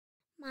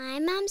My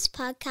mum's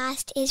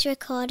podcast is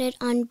recorded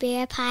on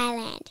Biripi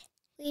land.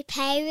 We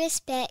pay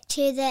respect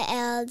to the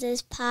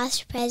elders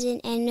past, present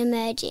and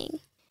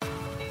emerging.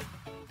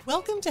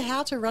 Welcome to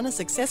How to Run a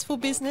Successful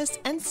Business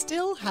and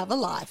Still Have a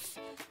Life.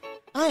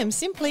 I am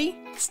simply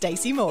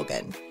Stacey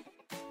Morgan.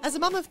 As a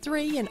mum of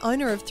three and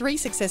owner of three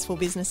successful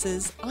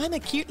businesses, I'm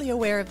acutely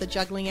aware of the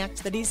juggling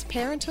act that is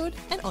parenthood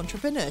and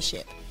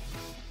entrepreneurship.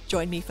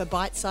 Join me for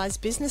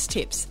bite-sized business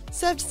tips,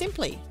 served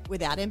simply,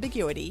 without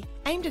ambiguity,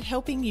 aimed at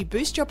helping you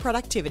boost your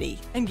productivity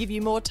and give you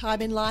more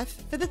time in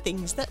life for the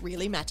things that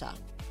really matter.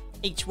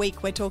 Each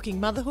week we're talking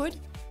motherhood,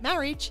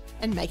 marriage,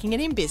 and making it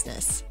in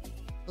business.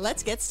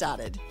 Let's get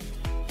started.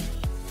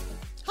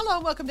 Hello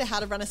and welcome to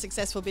How to Run a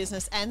Successful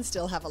Business and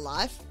Still Have a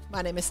Life.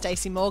 My name is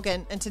Stacey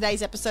Morgan and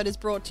today's episode is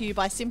brought to you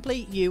by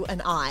Simply You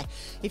and I.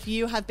 If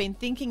you have been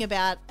thinking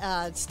about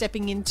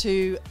stepping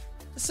into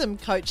some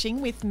coaching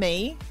with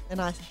me,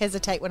 and I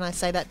hesitate when I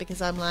say that because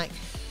I'm like,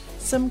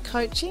 some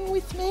coaching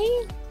with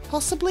me?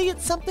 Possibly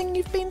it's something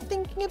you've been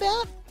thinking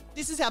about?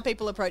 This is how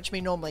people approach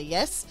me normally,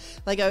 yes?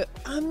 They go,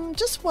 I'm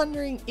just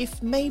wondering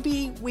if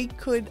maybe we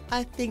could,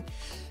 I think,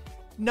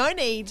 no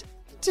need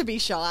to be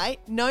shy,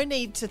 no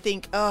need to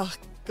think, oh,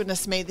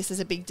 goodness me, this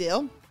is a big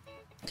deal.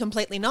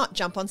 Completely not.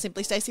 Jump on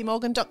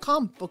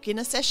simplystaceymorgan.com, book in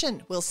a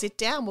session. We'll sit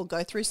down, we'll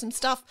go through some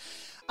stuff.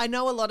 I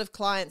know a lot of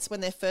clients, when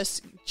they're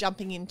first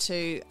jumping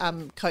into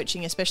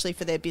coaching, especially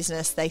for their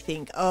business, they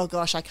think, oh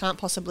gosh, I can't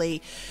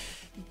possibly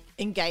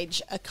engage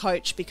a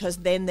coach because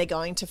then they're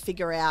going to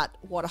figure out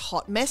what a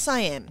hot mess I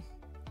am.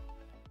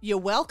 You're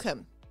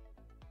welcome.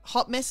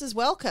 Hot messes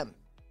welcome.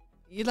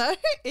 You know,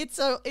 it's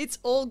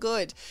all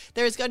good.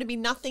 There is going to be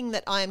nothing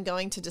that I am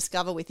going to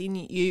discover within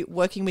you,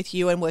 working with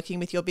you and working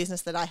with your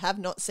business that I have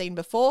not seen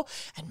before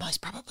and most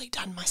probably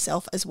done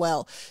myself as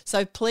well.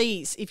 So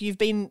please, if you've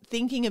been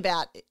thinking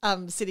about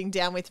sitting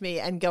down with me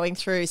and going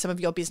through some of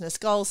your business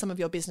goals, some of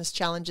your business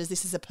challenges,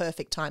 this is a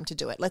perfect time to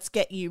do it. Let's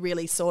get you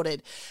really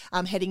sorted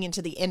heading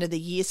into the end of the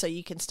year so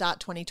you can start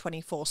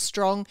 2024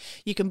 strong.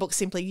 You can book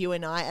Simply You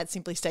and I at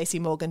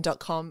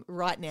simplystaceymorgan.com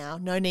right now.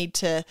 No need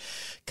to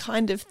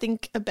kind of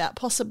think about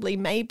possibly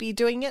maybe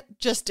doing it.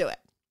 Just do it.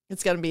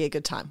 It's going to be a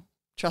good time.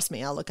 Trust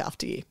me, I'll look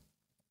after you.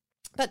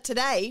 But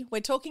today we're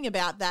talking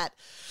about that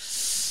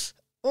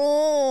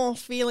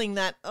feeling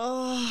that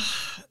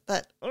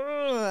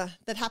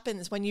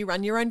happens when you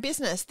run your own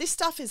business. This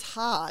stuff is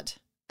hard.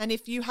 And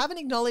if you haven't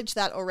acknowledged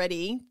that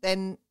already,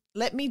 then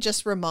let me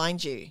just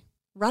remind you,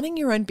 running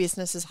your own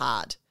business is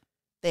hard.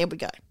 There we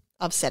go.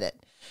 I've said it.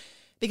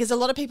 Because a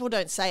lot of people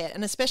don't say it.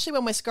 And especially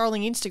when we're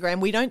scrolling Instagram,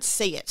 we don't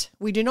see it.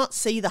 We do not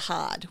see the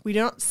hard. We do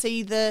not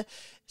see the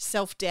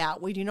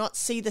self-doubt. We do not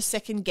see the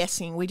second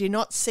guessing. We do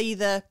not see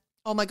the,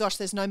 oh my gosh,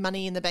 there's no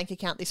money in the bank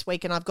account this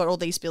week and I've got all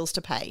these bills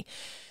to pay.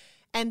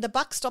 And the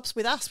buck stops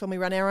with us when we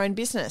run our own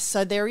business.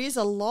 So there is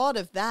a lot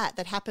of that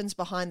happens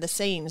behind the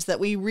scenes that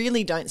we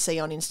really don't see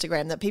on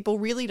Instagram, that people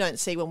really don't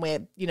see when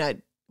we're,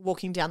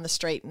 walking down the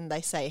street and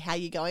they say, how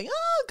you going?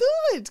 Oh,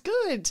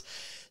 good.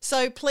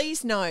 So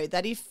please know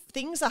that if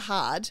things are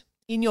hard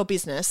in your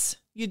business,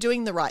 you're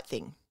doing the right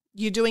thing.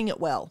 You're doing it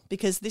well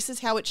because this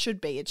is how it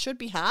should be. It should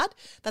be hard.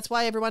 That's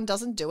why everyone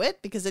doesn't do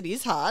it, because it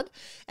is hard.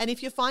 And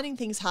if you're finding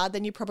things hard,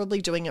 then you're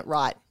probably doing it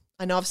right.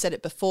 I know I've said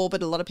it before,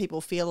 but a lot of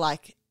people feel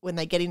like when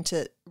they get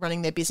into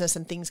running their business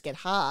and things get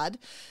hard,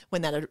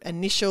 when that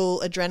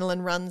initial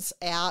adrenaline runs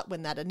out,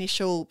 when that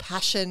initial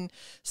passion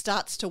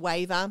starts to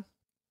waver,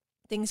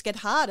 things get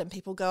hard and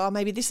people go, oh,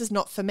 maybe this is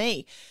not for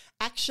me.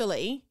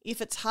 Actually,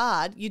 if it's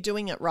hard, you're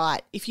doing it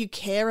right. If you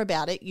care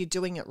about it, you're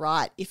doing it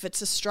right. If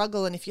it's a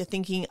struggle and if you're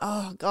thinking,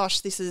 oh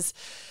gosh, this is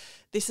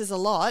a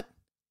lot,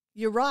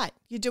 you're right.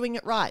 You're doing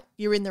it right.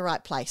 You're in the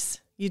right place.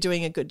 You're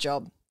doing a good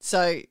job.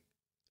 So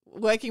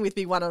working with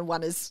me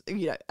one-on-one is,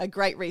 a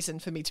great reason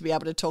for me to be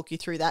able to talk you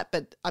through that.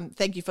 But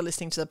thank you for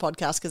listening to the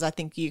podcast, because I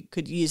think you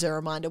could use a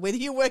reminder whether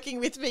you're working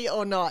with me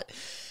or not.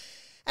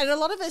 And a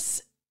lot of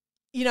us,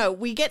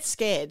 we get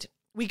scared.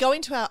 We go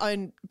into our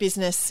own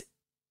business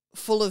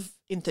full of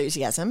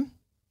enthusiasm,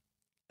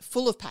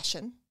 full of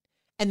passion,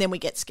 and then we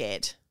get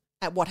scared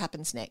at what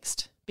happens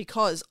next,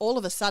 because all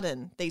of a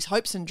sudden these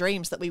hopes and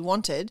dreams that we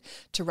wanted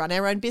to run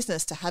our own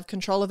business, to have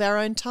control of our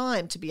own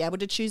time, to be able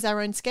to choose our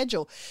own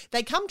schedule,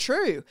 they come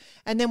true.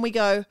 And then we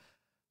go,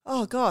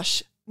 oh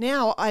gosh,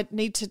 now I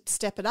need to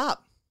step it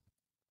up.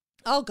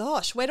 Oh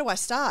gosh, where do I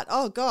start?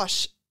 Oh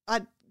gosh,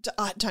 I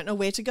don't know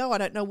where to go. I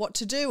don't know what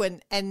to do.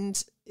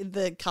 And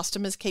the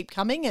customers keep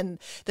coming and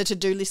the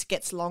to-do list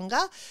gets longer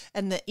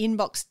and the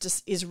inbox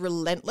just is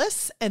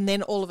relentless. And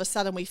then all of a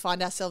sudden we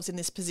find ourselves in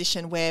this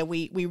position where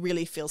we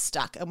really feel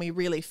stuck and we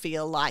really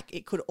feel like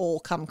it could all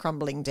come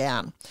crumbling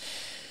down.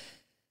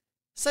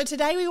 So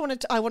today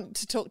I want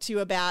to talk to you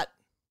about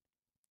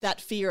that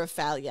fear of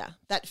failure,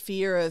 that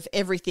fear of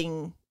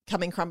everything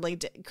coming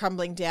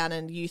crumbling down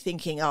and you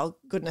thinking, oh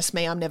goodness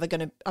me, I'm never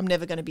going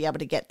to be able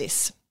to get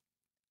this.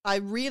 I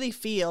really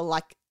feel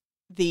like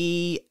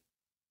the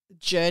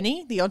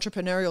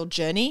entrepreneurial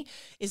journey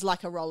is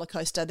like a roller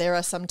coaster. There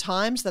are some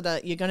times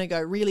that you're going to go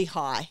really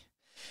high.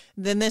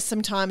 Then there's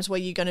some times where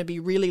you're going to be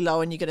really low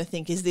and you're going to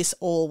think, is this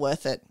all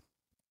worth it?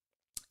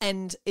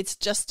 And it's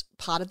just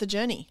part of the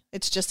journey.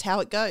 It's just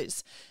how it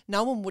goes.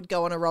 No one would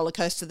go on a roller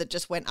coaster that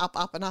just went up,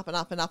 up and up and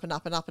up and up and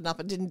up and up and up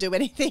and didn't do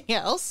anything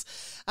else.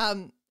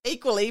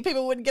 Equally,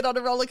 people wouldn't get on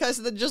a roller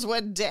coaster that just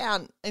went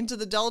down into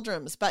the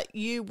doldrums. But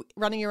you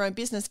running your own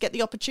business get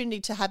the opportunity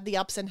to have the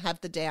ups and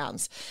have the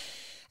downs.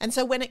 And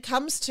so when it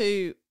comes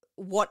to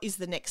what is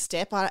the next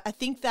step, I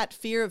think that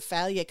fear of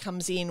failure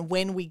comes in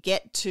when we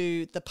get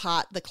to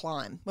the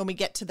climb, when we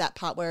get to that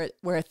part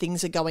where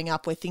things are going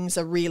up, where things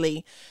are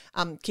really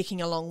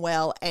kicking along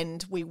well,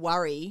 and we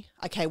worry,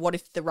 okay, what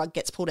if the rug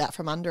gets pulled out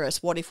from under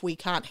us? What if we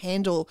can't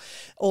handle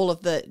all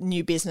of the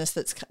new business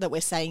that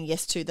we're saying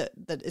yes to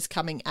that is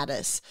coming at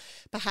us?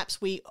 Perhaps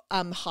we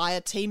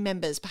hire team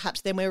members.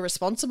 Perhaps then we're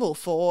responsible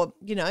for,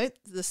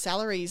 the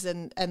salaries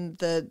and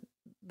the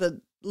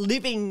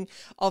living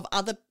of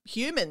other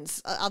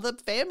humans, other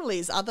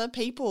families, other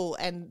people,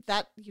 and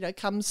that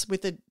comes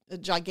with a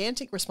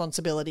gigantic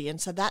responsibility. And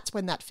so that's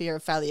when that fear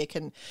of failure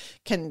can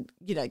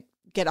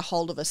get a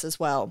hold of us as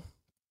well.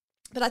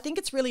 But I think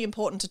it's really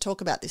important to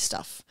talk about this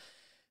stuff,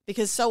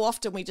 because so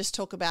often we just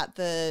talk about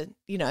the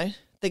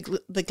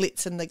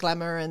glitz and the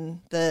glamour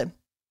and the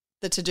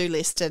to-do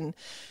list, and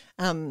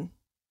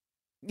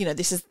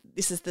this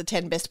is the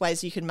 10 best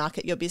ways you can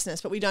market your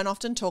business, but we don't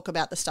often talk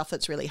about the stuff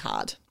that's really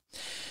hard.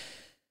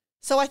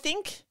 So I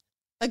think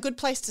a good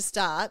place to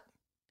start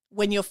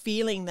when you're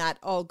feeling that,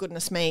 oh,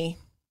 goodness me,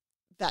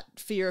 that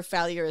fear of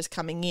failure is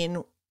coming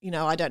in,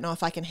 I don't know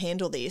if I can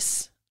handle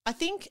this. I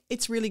think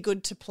it's really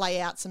good to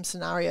play out some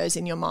scenarios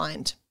in your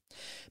mind,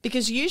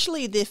 because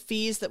usually the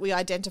fears that we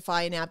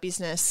identify in our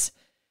business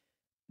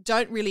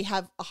don't really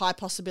have a high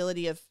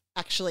possibility of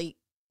actually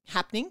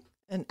happening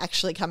and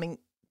actually coming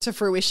to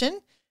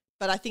fruition.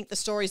 But I think the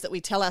stories that we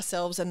tell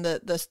ourselves and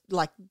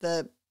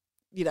the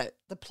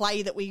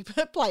play that we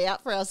play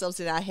out for ourselves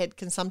in our head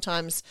can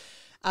sometimes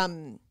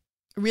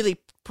really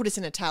put us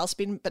in a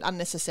tailspin, but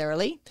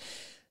unnecessarily.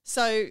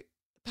 So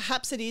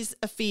perhaps it is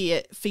a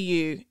fear for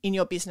you in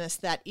your business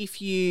that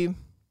if you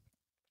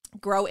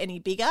grow any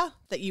bigger,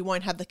 that you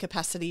won't have the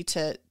capacity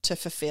to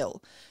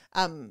fulfill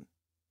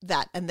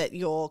that, and that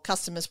your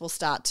customers will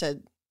start to,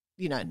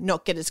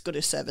 not get as good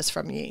a service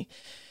from you.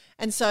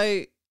 And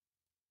so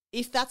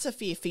if that's a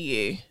fear for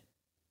you,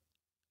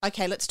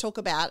 okay, let's talk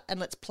about and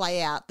let's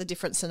play out the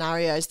different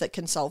scenarios that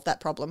can solve that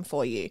problem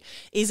for you.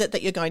 Is it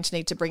that you're going to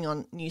need to bring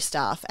on new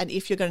staff? And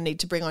if you're going to need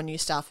to bring on new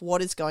staff,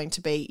 what is going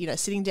to be,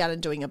 sitting down and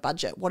doing a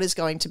budget? What is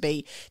going to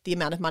be the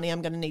amount of money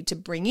I'm going to need to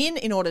bring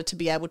in order to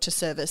be able to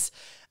service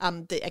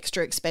the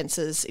extra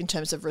expenses in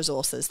terms of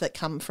resources that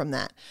come from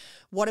that?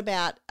 What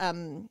about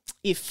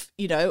if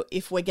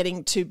we're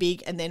getting too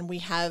big and then we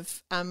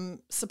have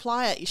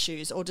supplier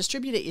issues or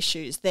distributor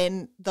issues,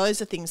 then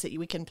those are things that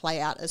we can play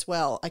out as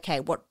well. Okay,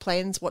 what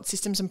plans, what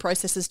systems and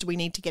processes do we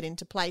need to get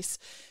into place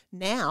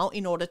now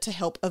in order to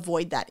help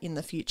avoid that in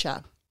the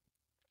future?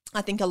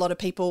 I think a lot of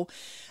people,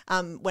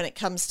 when it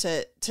comes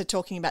to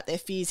talking about their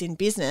fears in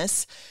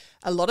business,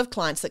 a lot of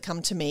clients that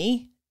come to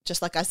me,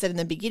 just like I said in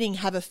the beginning,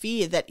 have a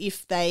fear that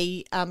if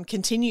they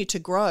continue to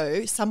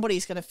grow,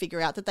 somebody's going to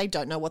figure out that they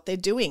don't know what they're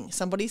doing.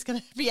 Somebody's going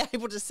to be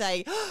able to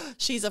say, oh,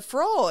 she's a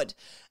fraud.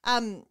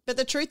 But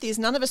the truth is,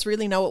 none of us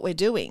really know what we're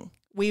doing.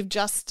 We've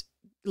just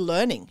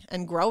learning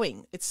and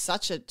growing. It's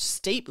such a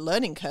steep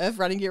learning curve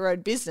running your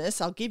own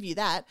business, I'll give you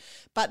that.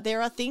 But there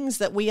are things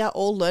that we are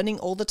all learning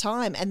all the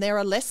time, and there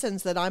are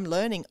lessons that I'm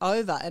learning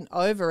over and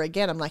over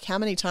again. I'm like, how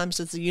many times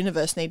does the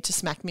universe need to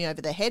smack me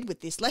over the head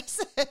with this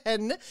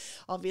lesson?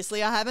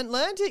 Obviously, I haven't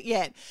learned it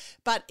yet,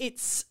 but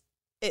it's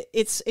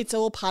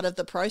all part of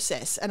the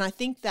process. And I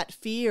think that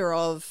fear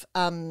of,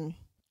 I'll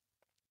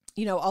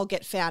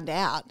get found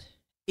out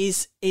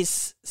is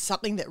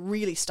something that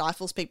really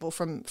stifles people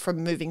from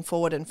moving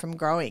forward and from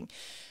growing.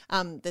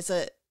 There's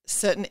a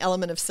certain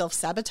element of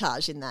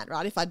self-sabotage in that,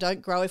 right? If I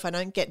don't grow, if I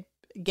don't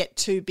get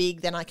too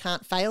big, then I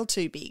can't fail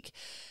too big.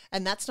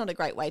 And that's not a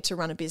great way to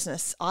run a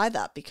business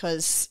either,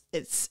 because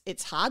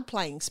it's hard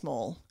playing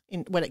small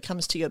when it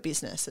comes to your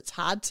business. It's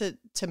hard to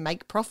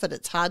make profit.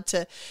 It's hard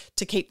to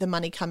keep the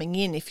money coming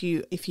in if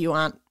you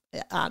aren't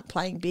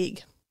playing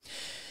big.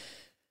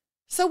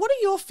 So what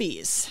are your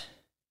fears?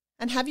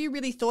 And have you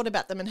really thought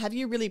about them, and have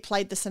you really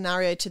played the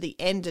scenario to the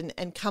end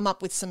and come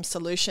up with some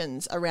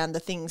solutions around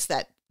the things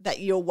that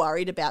you're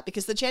worried about?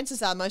 Because the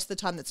chances are most of the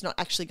time that's not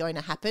actually going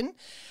to happen.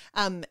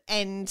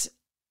 And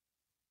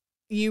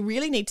you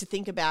really need to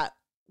think about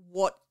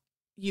what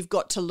you've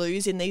got to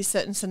lose in these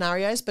certain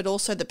scenarios, but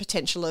also the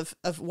potential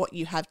of what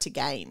you have to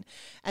gain.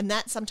 And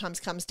that sometimes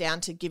comes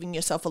down to giving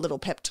yourself a little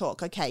pep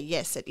talk. Okay,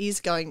 yes, it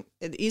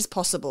is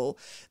possible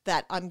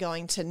that I'm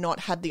going to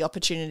not have the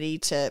opportunity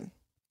to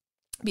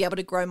be able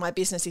to grow my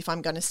business if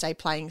I'm going to stay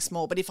playing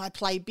small. But if I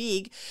play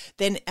big,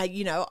 then,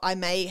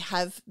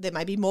 there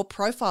may be more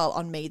profile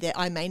on me, that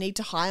I may need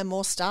to hire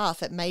more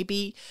staff. It may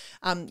be,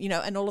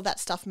 and all of that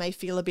stuff may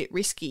feel a bit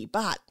risky,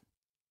 but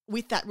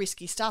with that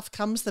risky stuff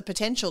comes the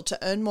potential to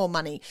earn more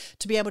money,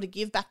 to be able to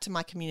give back to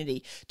my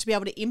community, to be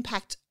able to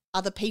impact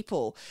other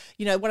people.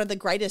 One of the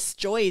greatest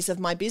joys of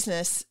my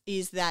business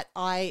is that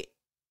I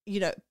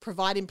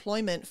provide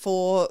employment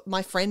for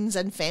my friends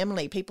and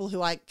family, people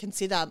who I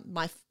consider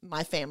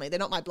my family. They're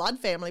not my blood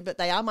family, but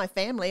they are my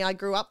family. I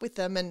grew up with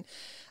them, and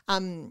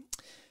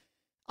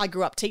I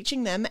grew up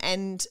teaching them,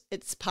 and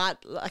it's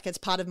part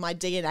of my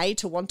DNA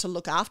to want to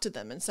look after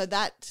them. And so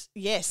that,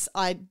 yes,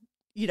 I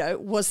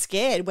was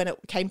scared when it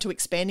came to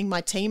expanding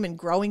my team and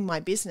growing my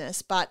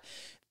business, but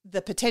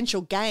the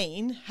potential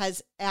gain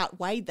has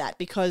outweighed that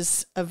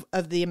because of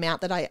the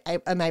amount that I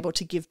am able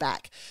to give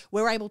back.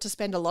 We're able to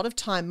spend a lot of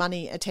time,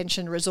 money,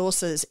 attention,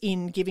 resources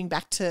in giving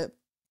back to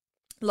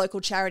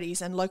local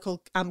charities and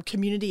local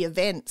community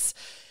events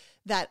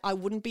that I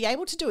wouldn't be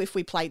able to do if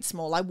we played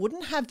small. I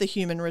wouldn't have the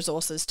human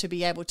resources to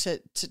be able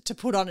to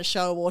put on a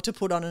show or to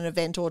put on an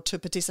event or to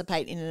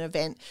participate in an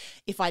event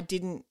if I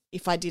didn't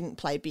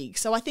play big.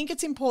 So I think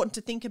it's important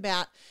to think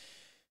about,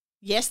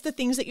 yes, the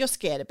things that you're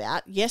scared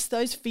about. Yes,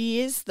 those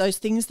fears, those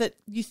things that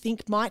you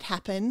think might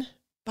happen,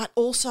 but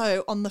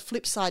also on the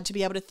flip side, to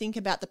be able to think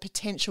about the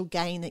potential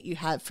gain that you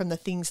have from the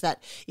things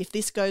that, if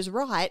this goes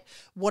right,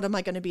 what am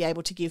I going to be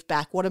able to give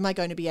back? What am I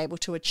going to be able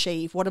to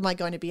achieve? What am I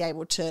going to be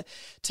able to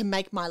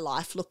make my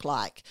life look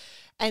like?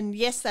 And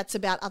yes, that's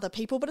about other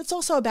people, but it's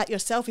also about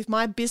yourself. If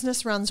my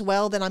business runs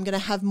well, then I'm going to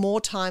have more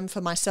time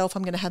for myself.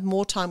 I'm going to have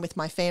more time with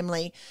my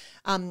family.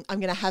 I'm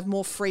going to have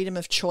more freedom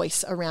of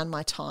choice around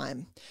my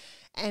time.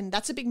 And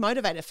that's a big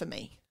motivator for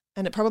me.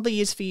 And it probably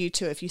is for you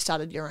too if you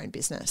started your own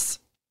business.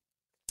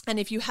 And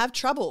if you have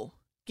trouble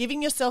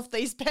giving yourself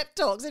these pep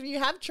talks, if you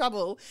have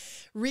trouble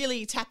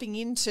really tapping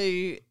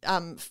into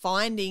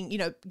finding,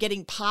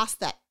 getting past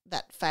that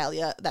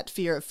failure, that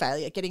fear of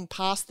failure, getting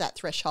past that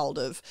threshold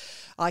of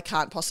I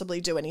can't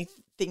possibly do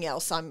anything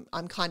else, I'm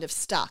kind of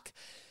stuck,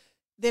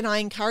 then I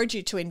encourage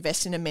you to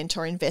invest in a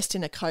mentor, invest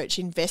in a coach,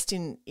 invest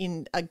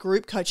in a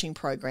group coaching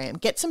program.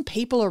 Get some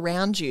people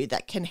around you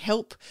that can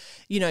help,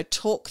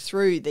 talk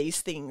through these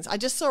things. I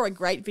just saw a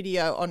great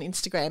video on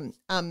Instagram,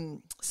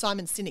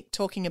 Simon Sinek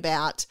talking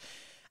about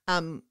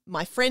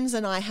my friends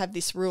and I have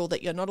this rule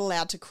that you're not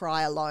allowed to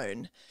cry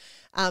alone.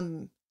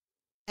 And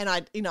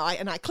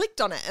I clicked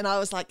on it and I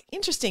was like,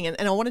 interesting.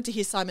 And I wanted to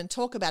hear Simon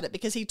talk about it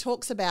because he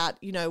talks about,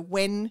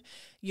 when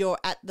you're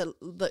at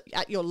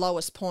at your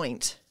lowest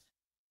point,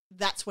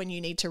 that's when you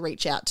need to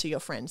reach out to your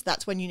friends.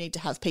 That's when you need to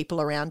have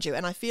people around you.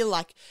 And I feel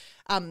like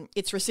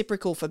it's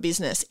reciprocal for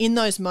business. In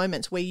those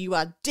moments where you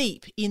are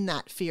deep in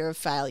that fear of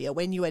failure,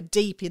 when you are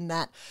deep in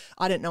that,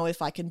 I don't know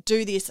if I can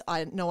do this,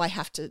 I know I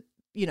have to,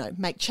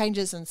 make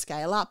changes and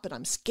scale up, but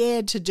I'm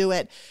scared to do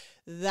it.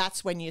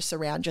 That's when you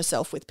surround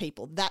yourself with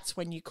people. That's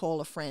when you call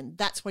a friend.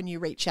 That's when you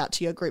reach out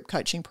to your group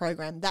coaching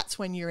program. That's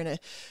when you're in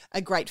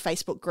a great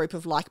Facebook group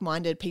of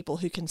like-minded people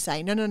who can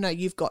say, no,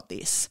 you've got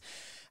this.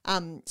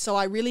 So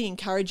I really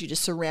encourage you to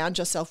surround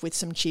yourself with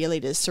some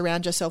cheerleaders,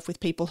 surround yourself with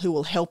people who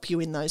will help you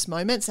in those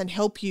moments and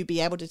help you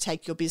be able to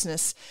take your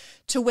business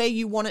to where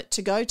you want it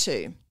to go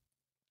to.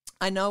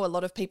 I know a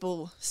lot of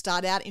people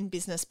start out in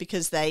business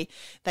because they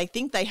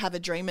think they have a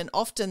dream, and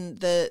often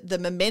the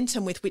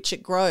momentum with which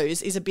it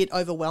grows is a bit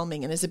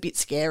overwhelming and is a bit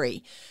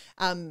scary.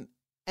 And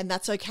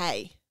that's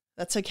okay.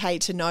 That's okay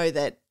to know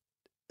that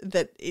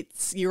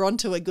you're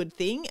onto a good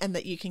thing and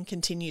that you can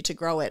continue to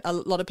grow it. A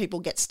lot of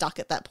people get stuck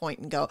at that point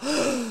and go,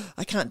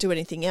 I can't do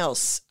anything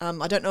else.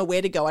 I don't know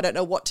where to go. I don't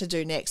know what to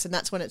do next. And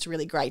that's when it's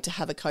really great to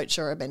have a coach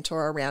or a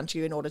mentor around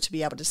you in order to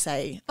be able to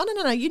say,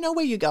 oh, no, you know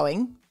where you're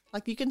going.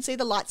 Like, you can see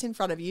the lights in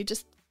front of you.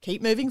 Just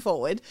keep moving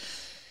forward.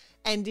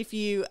 And if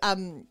you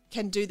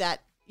can do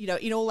that,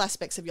 in all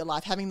aspects of your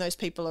life, having those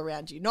people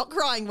around you, not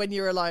crying when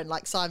you're alone,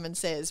 like Simon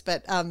says,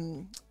 but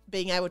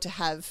being able to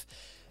have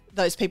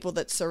those people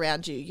that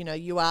surround you.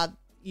 You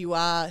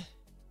are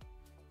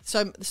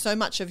so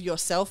much of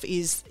yourself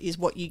is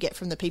what you get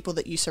from the people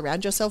that you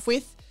surround yourself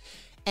with.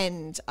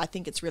 And I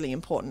think it's really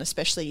important,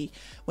 especially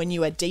when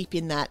you are deep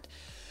in that,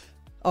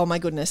 oh my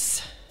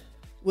goodness,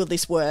 will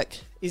this work?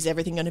 Is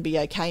everything going to be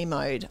okay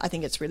mode? I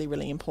think it's really,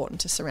 really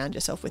important to surround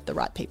yourself with the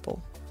right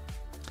people.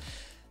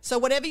 So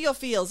whatever your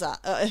fears are,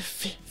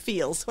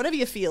 whatever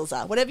your fears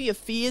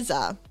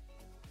are,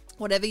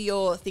 whatever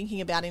you're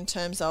thinking about in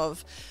terms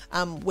of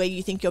where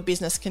you think your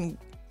business can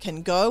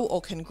go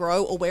or can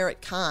grow, or where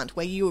it can't,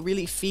 where you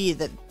really fear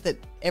that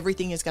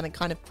everything is going to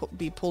kind of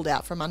be pulled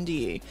out from under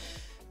you,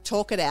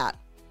 talk it out,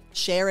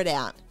 share it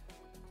out,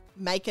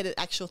 make it an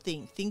actual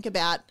thing. Think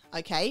about,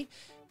 okay,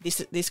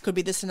 this could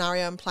be the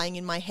scenario I'm playing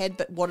in my head,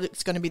 but what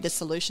is going to be the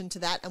solution to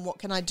that, and what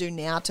can I do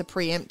now to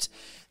preempt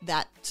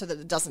that so that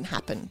it doesn't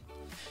happen?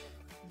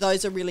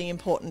 Those are really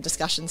important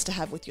discussions to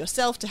have with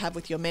yourself, to have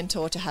with your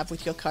mentor, to have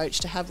with your coach,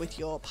 to have with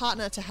your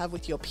partner, to have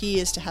with your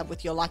peers, to have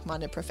with your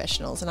like-minded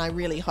professionals. And I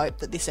really hope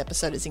that this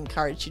episode has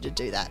encouraged you to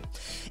do that.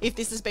 If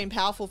this has been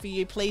powerful for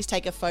you, please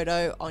take a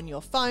photo on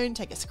your phone,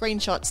 take a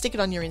screenshot, stick it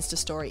on your Insta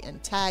story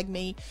and tag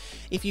me.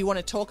 If you want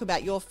to talk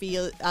about your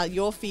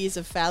fears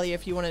of failure,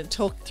 if you want to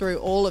talk through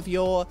all of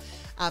your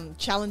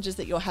challenges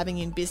that you're having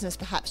in business,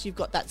 perhaps you've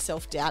got that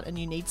self-doubt and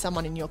you need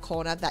someone in your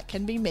corner, that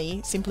can be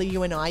me, Simply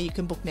You and I. You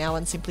can book now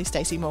on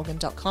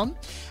simplystaceymorgan.com,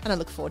 and I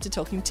look forward to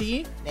talking to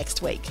you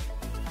next week.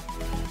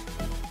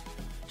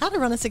 How to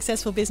Run a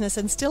Successful Business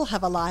and Still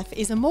Have a Life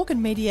is a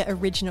Morgan Media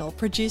original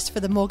produced for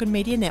the Morgan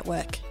Media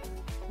Network.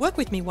 Work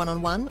with me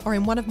one-on-one or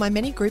in one of my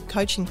many group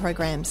coaching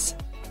programs.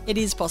 It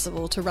is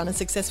possible to run a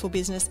successful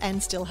business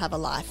and still have a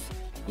life.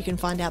 You can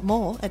find out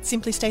more at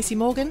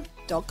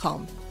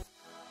simplystacymorgan.com.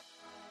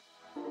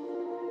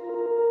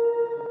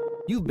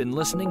 You've been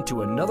listening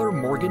to another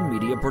Morgan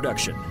Media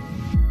production.